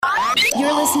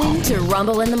You're listening to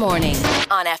Rumble in the Morning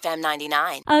on FM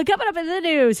 99. Coming up in the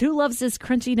news, who loves this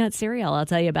crunchy nut cereal? I'll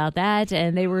tell you about that.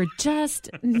 And they were just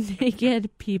naked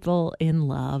people in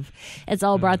love. It's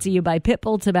all brought to you by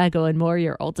Pitbull Tobacco and More,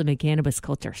 your ultimate cannabis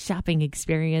culture shopping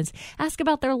experience. Ask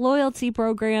about their loyalty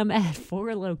program at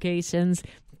 4 locations.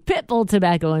 Pitbull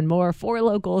Tobacco and More, 4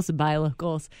 locals, buy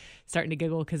locals. Starting to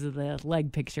giggle because of the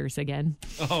leg pictures again.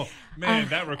 Oh, man,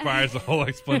 that requires a whole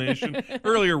explanation.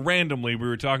 Earlier, randomly, we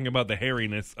were talking about the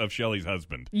hairiness of Shelly's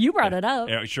husband. You brought it up.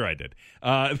 Yeah, sure I did.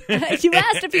 You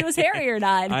asked if he was hairy or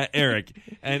not. Eric.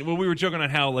 And we were joking on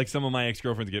how like some of my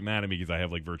ex-girlfriends get mad at me because I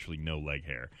have like virtually no leg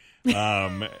hair.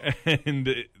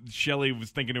 And Shelly was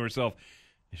thinking to herself,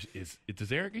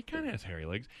 does Eric? He kind of has hairy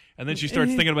legs. And then she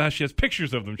starts thinking about how she has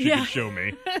pictures of them she could show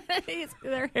me.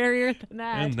 They're hairier than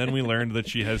that. And then we learned that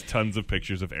she has tons of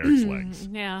pictures of Eric's legs.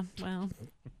 Yeah, well,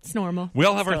 it's normal. We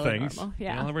all have our things. Normal.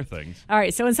 Yeah. We all have our things. All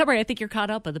right, so in summary, I think you're caught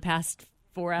up with the past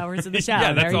 4 hours of the show.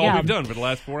 Yeah, that's there you all go. we've done for the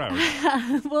last 4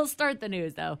 hours. We'll start the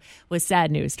news, though, with sad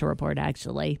news to report,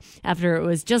 actually. After it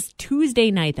was just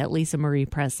Tuesday night that Lisa Marie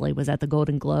Presley was at the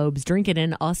Golden Globes drinking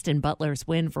in Austin Butler's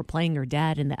win for playing her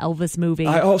dad in the Elvis movie.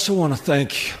 I also want to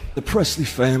thank the Presley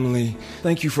family.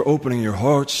 Thank you for opening your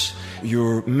hearts,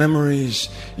 your memories,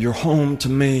 your home to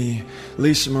me.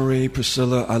 Lisa Marie,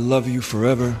 Priscilla, I love you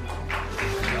forever.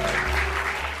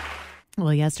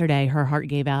 Well, yesterday, her heart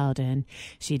gave out and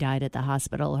she died at the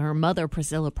hospital. Her mother,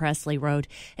 Priscilla Presley, wrote,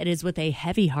 "It is with a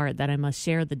heavy heart that I must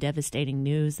share the devastating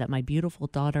news that my beautiful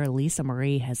daughter, Lisa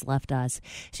Marie, has left us.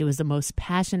 She was the most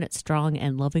passionate, strong,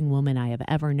 and loving woman I have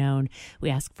ever known.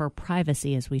 We ask for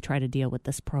privacy as we try to deal with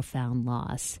this profound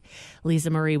loss."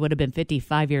 Lisa Marie would have been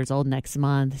 55 years old next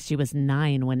month. She was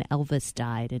 9 when Elvis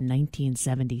died in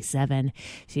 1977.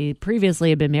 She previously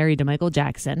had been married to Michael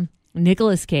Jackson,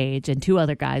 Nicolas Cage, and 2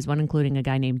 other guys, one including a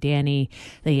guy named Danny.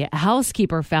 The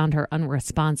housekeeper found her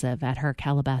unresponsive at her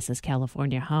Calabasas,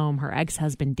 California home. Her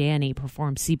ex-husband, Danny,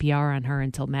 performed CPR on her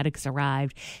until medics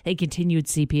arrived. They continued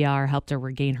CPR, helped her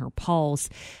regain her pulse,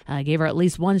 gave her at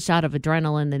least 1 shot of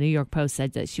adrenaline. The New York Post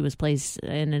said that she was placed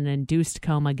in an induced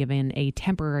coma, given a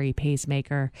temporary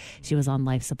pacemaker. She was on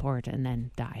life support and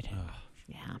then died.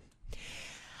 Yeah.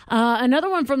 Another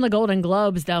one from the Golden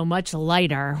Globes, though, much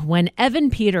lighter. When Evan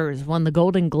Peters won the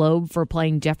Golden Globe for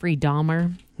playing Jeffrey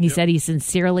Dahmer, he said he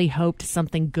sincerely hoped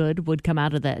something good would come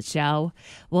out of that show.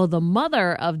 Well, the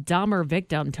mother of Dahmer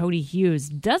victim, Tony Hughes,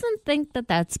 doesn't think that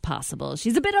that's possible.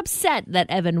 She's a bit upset that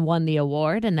Evan won the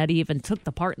award and that he even took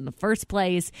the part in the first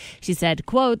place. She said,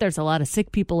 quote, "There's a lot of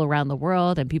sick people around the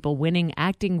world, and people winning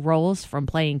acting roles from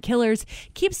playing killers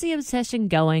keeps the obsession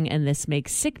going, and this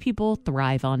makes sick people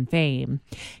thrive on fame."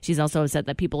 She's also said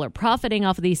that people are profiting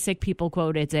off of these sick people.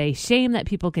 Quote, "It's a shame that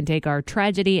people can take our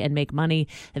tragedy and make money.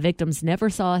 The victims never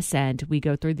saw a cent. We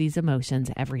go through these emotions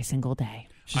every single day."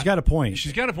 She's got a point.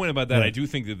 She's got a point about that. Yeah. I do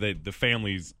think that the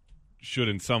families should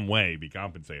in some way be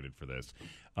compensated for this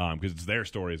because it's their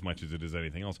story as much as it is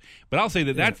anything else. But I'll say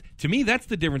that that's, to me, that's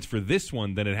the difference for this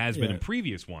one than it has been in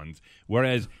previous ones,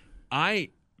 whereas I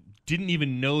didn't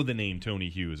even know the name Tony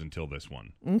Hughes until this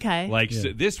one. Okay.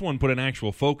 So this one put an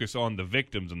actual focus on the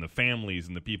victims and the families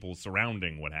and the people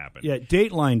surrounding what happened. Yeah,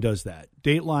 Dateline does that.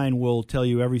 Dateline will tell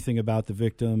you everything about the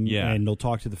victim, and they'll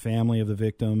talk to the family of the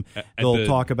victim. They'll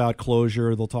talk about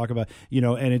closure. They'll talk about,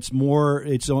 and it's more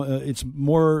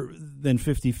than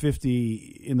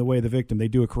 50-50 in the way of the victim. They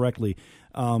do it correctly.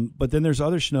 But then there's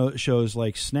other shows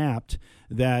like Snapped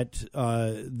that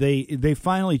they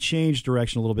finally changed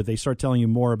direction a little bit. They start telling you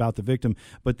more about the victim,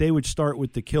 but they would start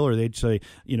with the killer. They'd say,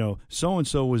 so and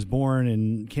so was born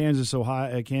in Kansas,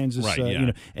 Ohio, Kansas,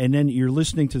 right, and then you're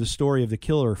listening to the story of the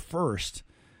killer first.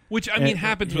 Which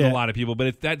happens with a lot of people,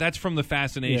 but that's from the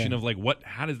fascination of like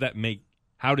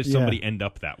how does somebody end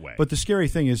up that way? But the scary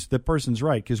thing is the person's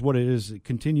right, because what it is, it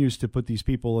continues to put these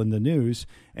people in the news.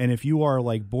 And if you are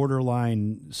like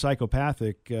borderline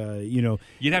psychopathic,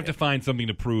 you'd have to find something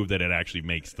to prove that it actually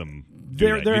makes them.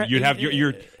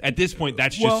 You're at this point.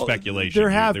 That's just speculation.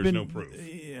 There's no proof.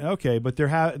 Okay, but there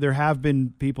have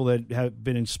been people that have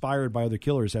been inspired by other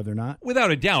killers, have there not?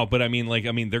 Without a doubt, but they're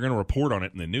going to report on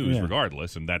it in the news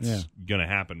regardless, and that's going to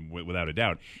happen without a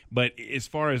doubt. But as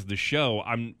far as the show,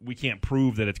 we can't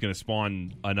prove that it's going to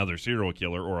spawn another serial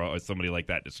killer or somebody like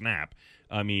that to snap.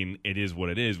 I mean, it is what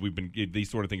it is.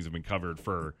 These sort of things have been covered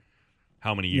for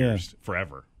how many years?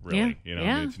 Forever, really.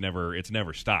 It's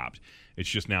never stopped. It's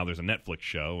just now there's a Netflix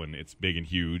show, and it's big and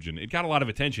huge, and it got a lot of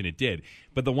attention. It did.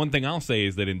 But the one thing I'll say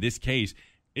is that in this case,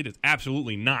 it is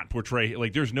absolutely not portrayed.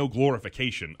 Like, there's no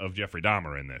glorification of Jeffrey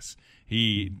Dahmer in this.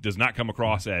 He does not come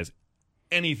across as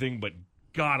anything but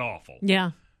god-awful.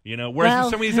 Yeah. You know, whereas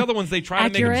in some of these other ones, they try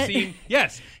to make them seem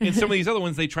in some of these other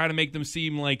ones, they try to make them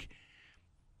seem like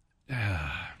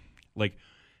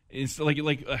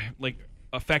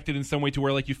affected in some way to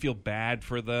where like you feel bad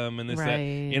for them and this that,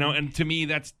 you know. And to me,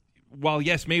 that's while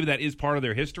yes, maybe that is part of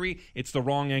their history. It's the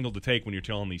wrong angle to take when you're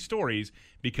telling these stories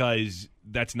because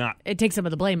that's not. It takes some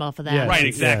of the blame off of that. Yes. Right,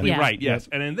 exactly, right, yes.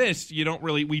 And in this, you don't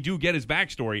really. We do get his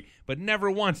backstory, but never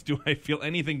once do I feel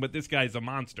anything but this guy's a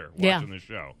monster watching the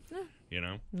show. You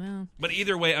know? No. But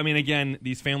either way, I mean, again,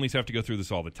 these families have to go through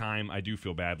this all the time. I do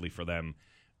feel badly for them.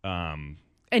 And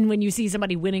when you see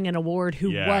somebody winning an award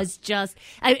who was just...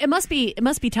 it must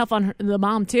be tough on the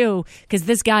mom, too, because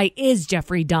this guy is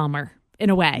Jeffrey Dahmer, in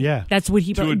a way. Yeah. That's what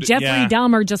he... Jeffrey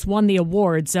Dahmer just won the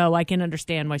award, so I can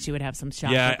understand why she would have some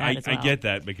shock at that as well. I get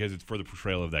that, because it's for the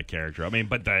portrayal of that character. I mean,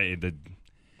 but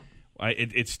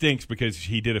it stinks because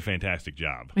he did a fantastic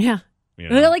job. Yeah. You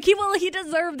know? Like he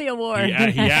deserved the award.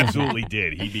 He absolutely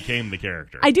did. He became the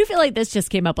character. I do feel like this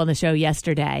just came up on the show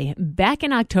yesterday. Back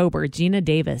in October, Gina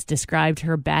Davis described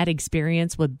her bad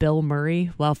experience with Bill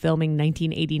Murray while filming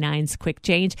 1989's Quick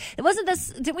Change. It wasn't this.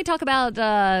 Didn't we talk about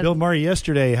Bill Murray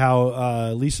yesterday?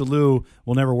 How Lisa Liu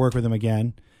will never work with him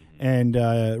again. And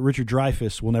Richard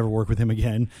Dreyfuss will never work with him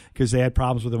again because they had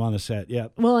problems with him on the set. Yeah.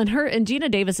 Well, in Gina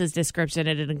Davis's description,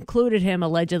 it included him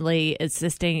allegedly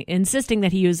insisting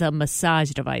that he use a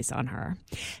massage device on her.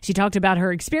 She talked about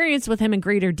her experience with him in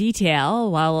greater detail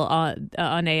while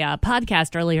on a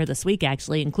podcast earlier this week,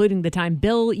 actually, including the time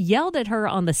Bill yelled at her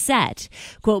on the set.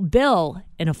 Quote, Bill,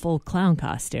 in a full clown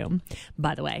costume,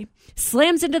 by the way,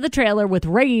 slams into the trailer with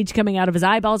rage coming out of his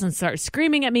eyeballs and starts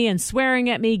screaming at me and swearing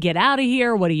at me. Get out of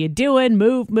here. What are you doing?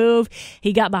 Move.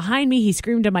 He got behind me. He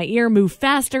screamed in my ear, move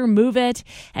faster, move it.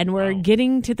 And we're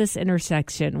getting to this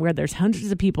intersection where there's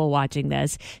hundreds of people watching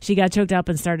this. She got choked up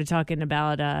and started talking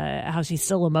about how she's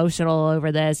still emotional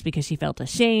over this because she felt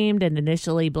ashamed and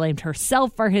initially blamed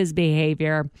herself for his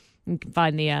behavior. You can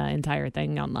find the entire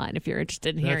thing online if you're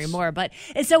interested in hearing more. But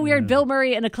it's so weird. Bill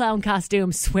Murray in a clown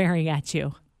costume swearing at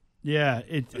you. Yeah,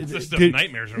 it's the stuff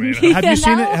nightmares are made of. Have you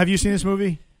seen it? Have you seen this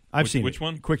movie? I've seen which it.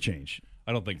 one? Quick Change.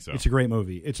 I don't think so. It's a great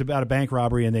movie. It's about a bank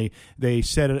robbery, and they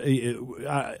said it.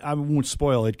 I won't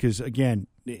spoil it because again,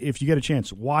 if you get a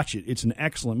chance, watch it. It's an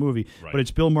excellent movie. Right. But it's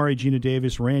Bill Murray, Gina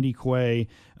Davis, Randy Quaid,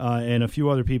 and a few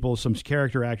other people, some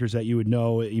character actors that you would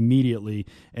know immediately,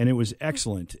 and it was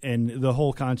excellent. And the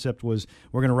whole concept was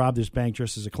we're going to rob this bank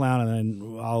dressed as a clown, and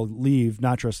then I'll leave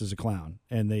not dressed as a clown.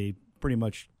 And they pretty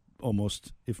much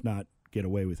almost, if not, get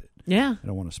away with it. Yeah. I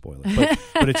don't want to spoil it.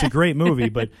 But it's a great movie.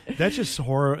 But that's just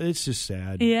horror. It's just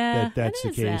sad that's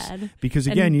the case. Sad. Because,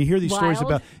 again, you hear these stories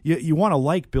about... You want to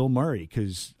like Bill Murray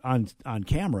because on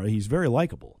camera, he's very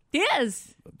likable. He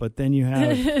is. But then you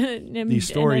have these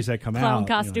stories that come out. Clown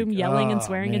costume, yelling and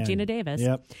swearing at Gina Davis.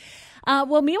 Yep.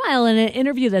 Well, meanwhile, in an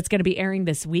interview that's going to be airing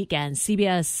this weekend,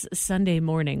 CBS Sunday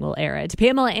Morning will air it.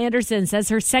 Pamela Anderson says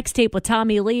her sex tape with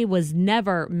Tommy Lee was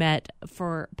never meant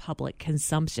for public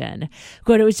consumption.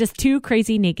 Quote, it was just two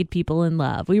crazy naked people in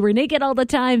love. We were naked all the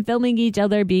time, filming each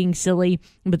other, being silly,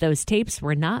 but those tapes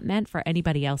were not meant for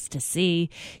anybody else to see.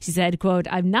 She said, quote,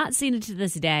 I've not seen it to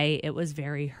this day. It was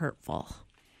very hurtful.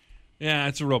 Yeah,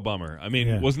 it's a real bummer. I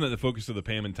mean, wasn't that the focus of the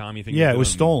Pam and Tommy thing? Yeah, it was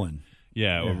stolen.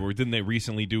 Yeah, or didn't they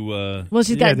recently do? Well,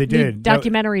 she's got the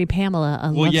documentary Pamela, a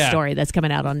love story that's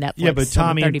coming out on Netflix. Yeah, but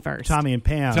Tommy and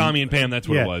Pam. Tommy and Pam, that's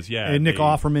what it was. Yeah, and Nick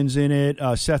Offerman's in it.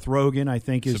 Seth Rogen, I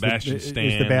think, is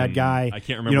the bad guy. I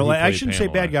can't remember. I shouldn't say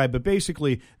bad guy, but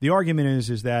basically the argument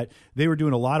is that they were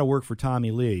doing a lot of work for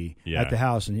Tommy Lee at the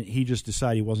house, and he just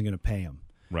decided he wasn't going to pay him.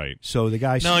 Right. So the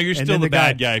guy. No, you're still the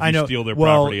bad guy if you steal their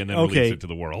property and then release it to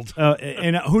the world.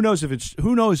 And who knows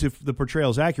if the portrayal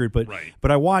is accurate?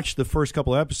 But I watched the first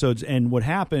couple of episodes, and what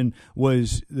happened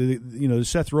was the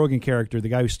Seth Rogen character, the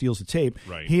guy who steals the tape,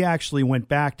 he actually went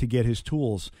back to get his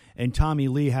tools, and Tommy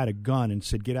Lee had a gun and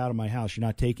said, "Get out of my house! You're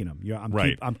not taking them.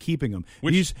 I'm keeping them."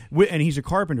 He's a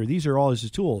carpenter. These are all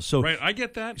his tools. So I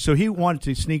get that. So he wanted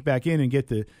to sneak back in and get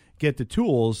the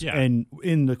tools, and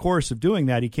in the course of doing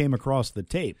that, he came across the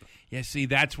tape. Yeah, see,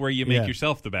 that's where you make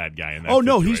yourself the bad guy in that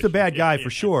situation. He's the bad guy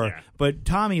for sure, but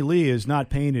Tommy Lee is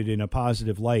not painted in a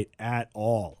positive light at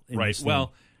all. Right,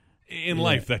 well, in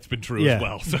life, that's been true as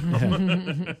well. So.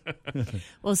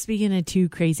 Well, speaking of two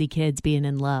crazy kids being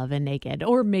in love and naked,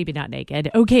 or maybe not naked,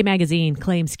 OK Magazine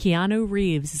claims Keanu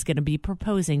Reeves is going to be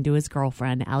proposing to his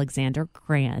girlfriend, Alexandra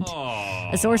Grant.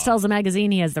 Aww. A source tells the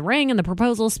magazine he has the ring and the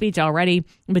proposal speech already,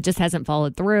 but just hasn't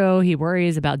followed through. He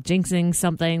worries about jinxing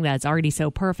something that's already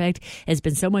so perfect. It's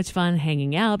been so much fun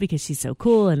hanging out because she's so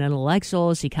cool and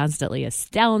intellectual. She constantly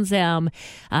astounds him.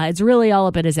 It's really all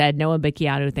up in his head. No one but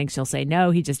Keanu thinks she'll say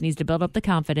no. He just needs to to build up the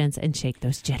confidence and shake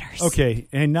those jitters. Okay,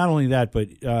 and not only that, but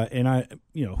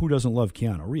who doesn't love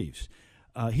Keanu Reeves?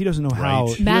 He doesn't know how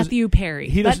Matthew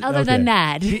Perry. But other than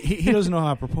that, he doesn't know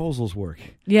how proposals work.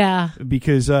 Yeah,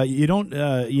 because you don't.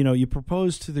 You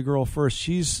propose to the girl first.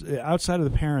 She's outside of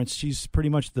the parents. She's pretty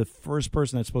much the first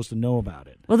person that's supposed to know about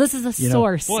it. Well, this is a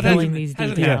source telling these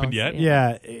details. Hasn't happened yet.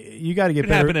 Yeah, you got to get it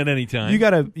better. Happen at any time.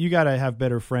 You got to have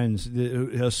better friends.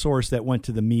 A source that went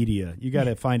to the media. You got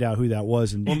to find out who that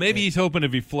was. And maybe he's hoping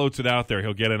if he floats it out there,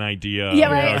 he'll get an idea.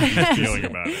 Yeah, right. Of how he's feeling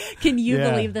about it. Can you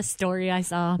believe the story I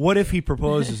saw? What if he proposes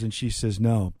and she says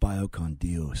no? Bio con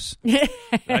Dios.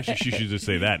 Actually, she should just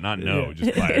say that, not no.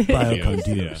 Just bio con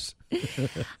Dios.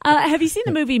 Have you seen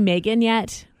the movie Megan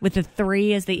yet? With the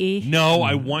 3 as the E? No,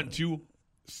 I want to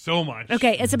so much.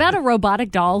 Okay, it's about a robotic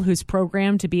doll who's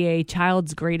programmed to be a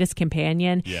child's greatest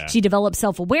companion. Yeah. She develops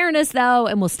self-awareness, though,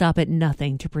 and will stop at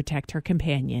nothing to protect her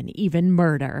companion, even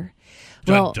murder.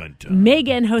 Dun, dun, dun.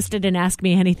 Megan hosted an Ask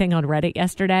Me Anything on Reddit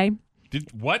yesterday.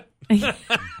 What?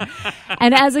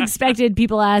 And as expected,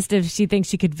 people asked if she thinks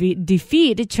she could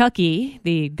defeat Chucky,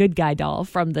 the good guy doll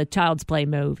from the Child's Play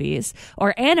movies,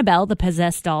 or Annabelle, the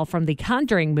possessed doll from the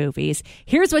Conjuring movies.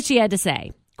 Here's what she had to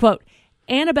say. Quote,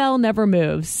 Annabelle never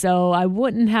moves, so I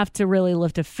wouldn't have to really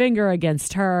lift a finger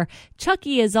against her.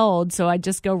 Chucky is old, so I'd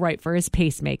just go right for his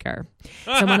pacemaker.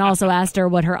 Someone also asked her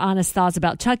what her honest thoughts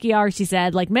about Chucky are. She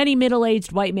said, like many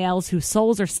middle-aged white males whose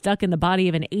souls are stuck in the body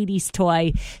of an 80s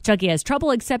toy, Chucky has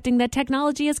trouble accepting that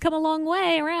technology has come a long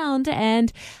way around,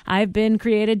 and I've been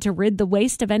created to rid the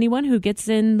waste of anyone who gets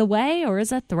in the way or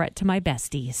is a threat to my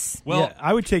besties. Well, yeah,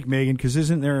 I would take Megan because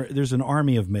there's an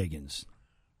army of Megans,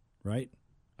 right?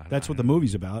 That's what the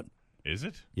movie's about. Is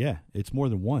it? Yeah, it's more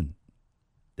than one.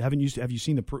 Have you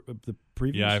seen the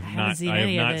previews? Yeah, I have not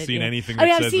seen anything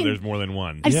that says that there's more than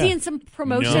one. I've seen some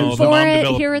promotion for it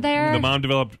here or there. The mom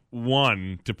developed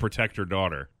one to protect her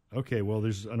daughter. Okay, well,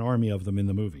 there's an army of them in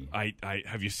the movie. I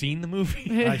have you seen the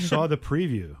movie? I saw the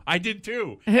preview. I did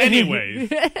too. Anyways,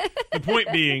 the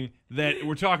point being that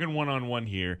we're talking one-on-one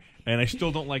here, and I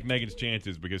still don't like Megan's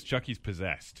chances because Chucky's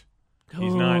possessed.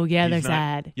 There's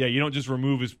that. Yeah, you don't just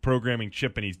remove his programming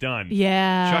chip and he's done.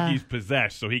 Yeah. Chucky's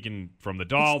possessed, so he can, from the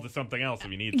doll to something else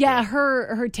if he needs to. Yeah,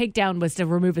 her takedown was to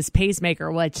remove his pacemaker,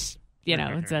 which,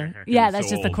 it's that's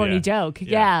just a corny joke.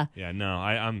 Yeah. Yeah, no,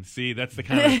 I'm see, that's the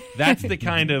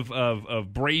kind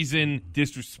of brazen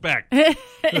disrespect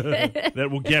that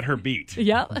will get her beat.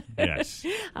 Yep. Yes.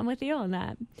 I'm with you on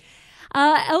that.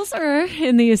 Elsewhere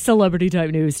in the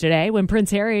celebrity-type news today, when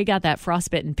Prince Harry got that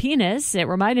frostbitten penis, it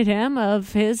reminded him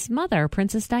of his mother,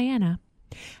 Princess Diana.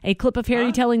 A clip of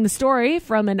Harry telling the story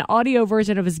from an audio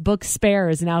version of his book Spare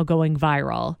is now going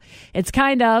viral. It's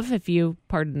kind of, if you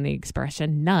pardon the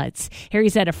expression, nuts. Harry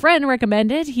said a friend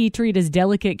recommended he treat his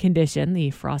delicate condition,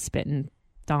 the frostbitten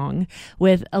thong,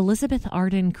 with Elizabeth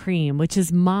Arden cream, which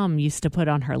his mom used to put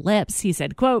on her lips. He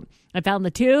said, quote, I found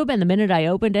the tube, and the minute I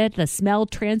opened it, the smell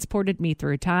transported me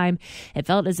through time. It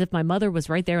felt as if my mother was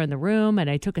right there in the room, and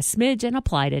I took a smidge and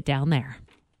applied it down there.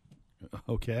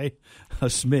 Okay, a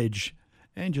smidge.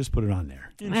 And just put it on there.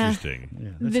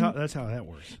 Interesting. Yeah, that's how that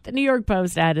works. The New York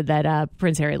Post added that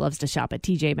Prince Harry loves to shop at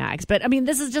TJ Maxx. But, I mean,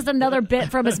 this is just another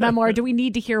bit from his memoir. Do we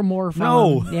need to hear more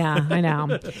from him? Yeah, I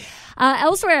know.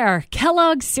 Elsewhere,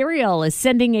 Kellogg's cereal is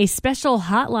sending a special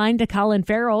hotline to Colin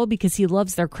Farrell because he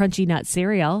loves their Crunchy Nut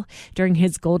cereal. During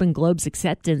his Golden Globes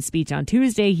acceptance speech on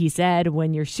Tuesday, he said,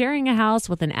 when you're sharing a house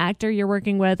with an actor you're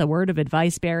working with, a word of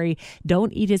advice, Barry,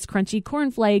 don't eat his crunchy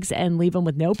cornflakes and leave him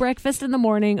with no breakfast in the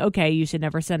morning. Okay, you should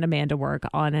never send a man to work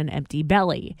on an empty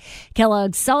belly.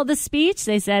 Kellogg saw the speech.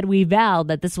 They said, we vowed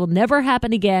that this will never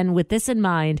happen again. With this in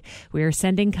mind, we are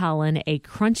sending Colin a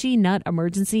Crunchy Nut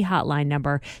emergency hotline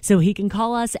number so he can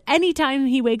call us anytime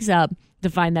he wakes up to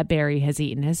find that Barry has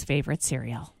eaten his favorite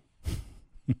cereal.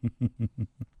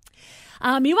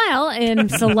 Meanwhile, in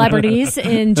celebrities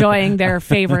enjoying their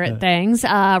favorite things,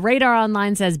 Radar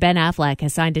Online says Ben Affleck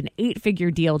has signed an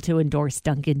 8-figure deal to endorse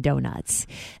Dunkin' Donuts.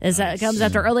 This comes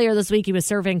after earlier this week he was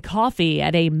serving coffee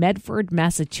at a Medford,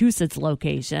 Massachusetts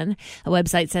location. The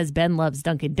website says Ben loves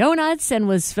Dunkin' Donuts and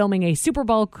was filming a Super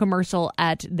Bowl commercial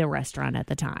at the restaurant at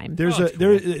the time.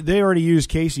 They already used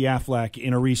Casey Affleck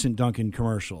in a recent Dunkin'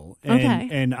 commercial.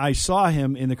 And I saw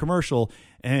him in the commercial.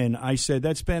 And I said,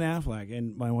 that's Ben Affleck.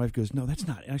 And my wife goes, no, that's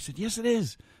not. And I said, yes, it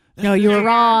is. No, you were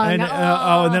wrong. And,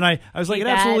 and then I was like, it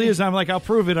absolutely is. And I'm like, I'll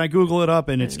prove it. And I Google it up,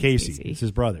 and it's Casey. It's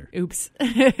his brother. Oops.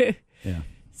 Yeah.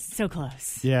 So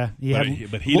close. Yeah.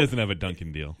 But he doesn't have a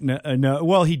Dunkin' deal. No.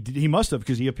 Well, he must have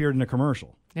because he appeared in a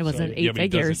commercial. It wasn't 8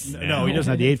 figures. No, he doesn't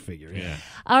have the 8 figure. Yeah.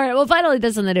 All right, well, finally,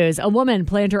 this in the news. A woman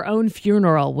planned her own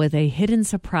funeral with a hidden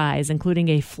surprise, including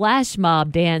a flash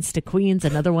mob dance to Queen's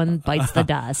Another One Bites the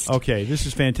Dust. Okay, this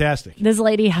is fantastic. This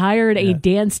lady hired a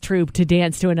dance troupe to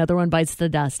dance to Another One Bites the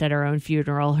Dust at her own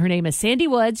funeral. Her name is Sandy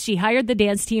Woods. She hired the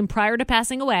dance team prior to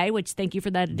passing away, which thank you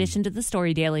for that addition to the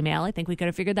story, Daily Mail. I think we could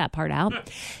have figured that part out.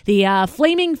 The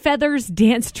Flaming Feathers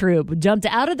dance troupe jumped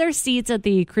out of their seats at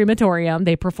the crematorium.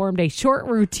 They performed a short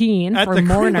routine at for the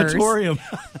mourners. Crematorium.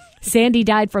 Sandy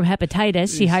died from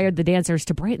hepatitis. She hired the dancers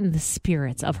to brighten the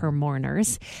spirits of her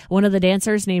mourners. One of the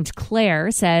dancers, named Claire,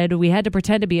 said, "We had to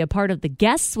pretend to be a part of the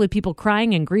guests with people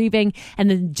crying and grieving, and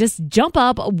then just jump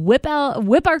up, whip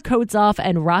our coats off,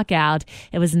 and rock out.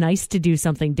 It was nice to do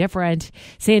something different."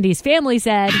 Sandy's family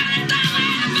said,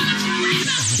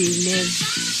 "She lived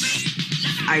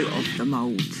out of the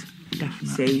mold.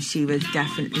 So she was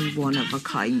definitely one of a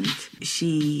kind.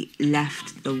 She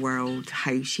left the world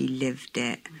how she lived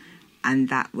it, and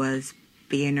that was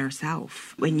being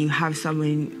herself. When you have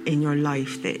someone in your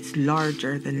life that's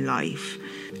larger than life,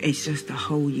 it's just a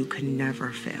hole you can never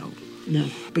fill. No.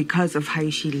 Because of how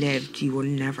she lived, you will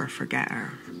never forget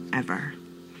her, ever.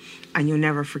 And you'll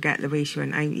never forget the way she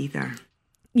went out either."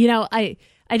 You know, I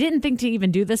didn't think to even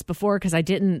do this before because I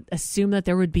didn't assume that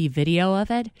there would be video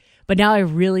of it. But now I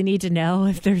really need to know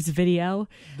if there's video.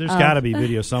 There's got to be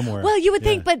video somewhere. Well, you would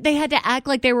think, but they had to act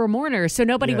like they were mourners, so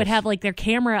nobody would have like their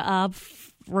camera up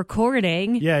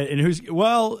recording. Yeah, and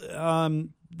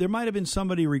there might have been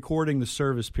somebody recording the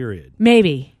service period.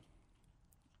 Maybe.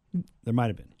 There might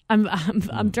have been.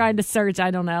 I'm trying to search.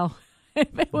 I don't know.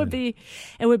 It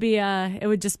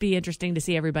would just be interesting to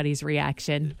see everybody's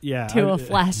reaction to a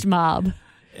flash mob.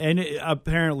 And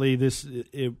apparently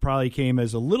it probably came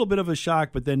as a little bit of a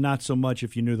shock, but then not so much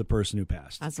if you knew the person who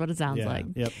passed. That's what it sounds like.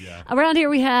 Yep. Yeah. Around here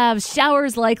we have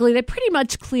showers likely. They pretty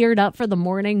much cleared up for the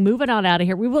morning. Moving on out of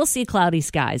here. We will see cloudy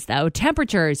skies, though.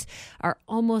 Temperatures are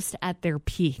almost at their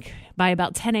peak. By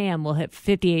about 10 a.m., we'll hit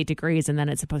 58 degrees, and then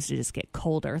it's supposed to just get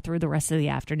colder through the rest of the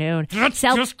afternoon. That's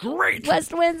just great.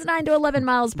 West winds 9 to 11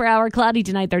 miles per hour. Cloudy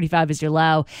tonight, 35 is your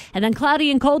low. And then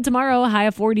cloudy and cold tomorrow, a high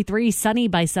of 43. Sunny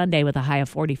by Sunday with a high of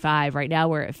 45. Right now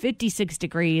we're at 56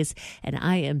 degrees, and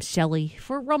I am Shelley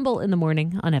for Rumble in the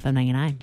Morning on FM 99.